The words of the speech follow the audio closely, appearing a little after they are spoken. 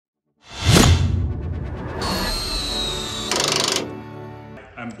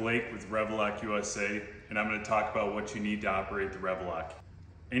I'm Blake with REVOLOK USA, and I'm going to talk about what you need to operate the REVOLOK.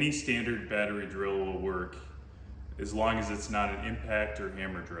 Any standard battery drill will work as long as it's not an impact or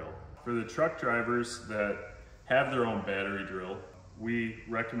hammer drill. For the truck drivers that have their own battery drill, we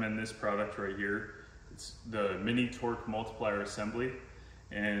recommend this product right here. It's the mini torque multiplier assembly,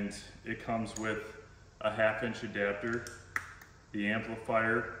 and it comes with a 1/2-inch adapter, the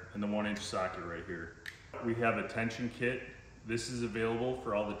amplifier, and the 1-inch socket right here. We have a tension kit. This is available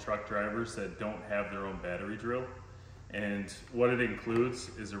for all the truck drivers that don't have their own battery drill. And what it includes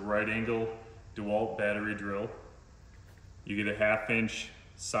is a right angle DeWalt battery drill. You get a 1/2-inch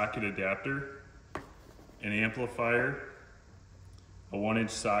socket adapter, an amplifier, a 1-inch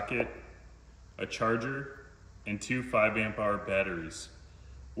socket, a charger, and 2 5-amp-hour batteries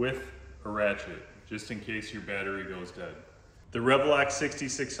with a ratchet, just in case your battery goes dead. The REVOLOK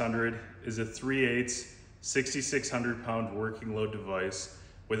 6600 is a 3/8 6,600-pound working load device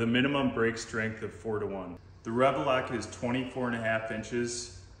with a minimum brake strength of 4:1. The REVOLOK is 24.5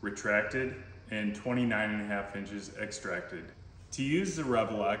 inches retracted and 29.5 inches extracted. To use the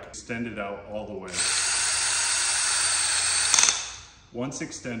REVOLOK, extend it out all the way. Once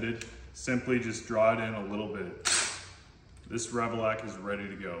extended, simply just draw it in a little bit. This REVOLOK is ready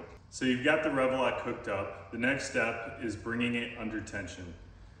to go. So you've got the REVOLOK hooked up. The next step is bringing it under tension.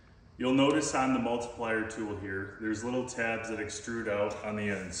 You'll notice on the multiplier tool here, there's little tabs that extrude out on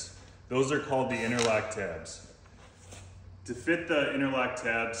the ends. Those are called the interlock tabs. To fit the interlock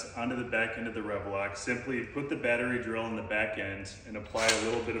tabs onto the back end of the REVOLOK, simply put the battery drill in the back end and apply a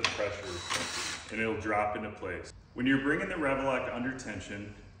little bit of pressure, and it'll drop into place. When you're bringing the REVOLOK under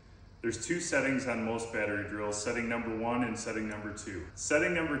tension, there's 2 settings on most battery drills, setting number 1 and setting number 2.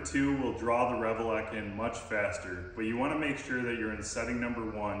 Setting number 2 will draw the REVOLOK in much faster, but you want to make sure that you're in setting number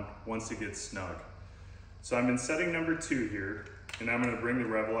 1 once it gets snug. So I'm in setting number 2 here, and I'm going to bring the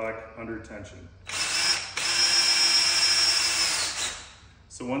REVOLOK under tension.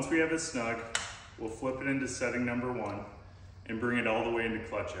 So once we have it snug, we'll flip it into setting number 1 and bring it all the way into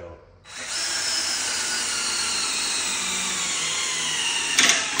clutch out.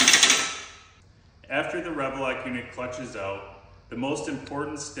 After the REVOLOK unit clutches out, the most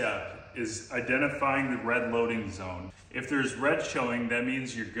important step is identifying the red loading zone. If there's red showing, that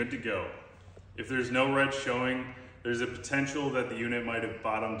means you're good to go. If there's no red showing, there's a potential that the unit might have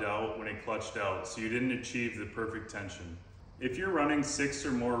bottomed out when it clutched out, so you didn't achieve the perfect tension. If you're running 6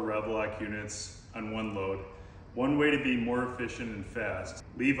 or more REVOLOK units on one load, one way to be more efficient and fast,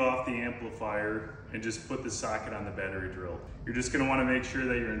 leave off the amplifier and just put the socket on the battery drill. You're just going to want to make sure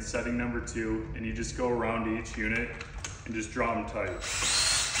that you're in setting number 2, and you just go around to each unit and just draw them tight.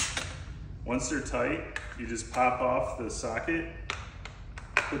 Once they're tight, you just pop off the socket,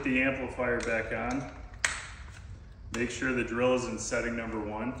 put the amplifier back on, make sure the drill is in setting number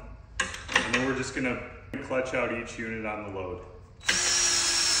 1, and then we're just going to clutch out each unit on the load.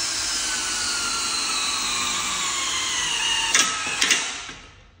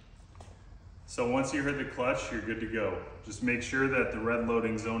 So once you hit the clutch, you're good to go. Just make sure that the red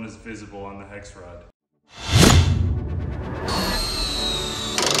loading zone is visible on the hex rod.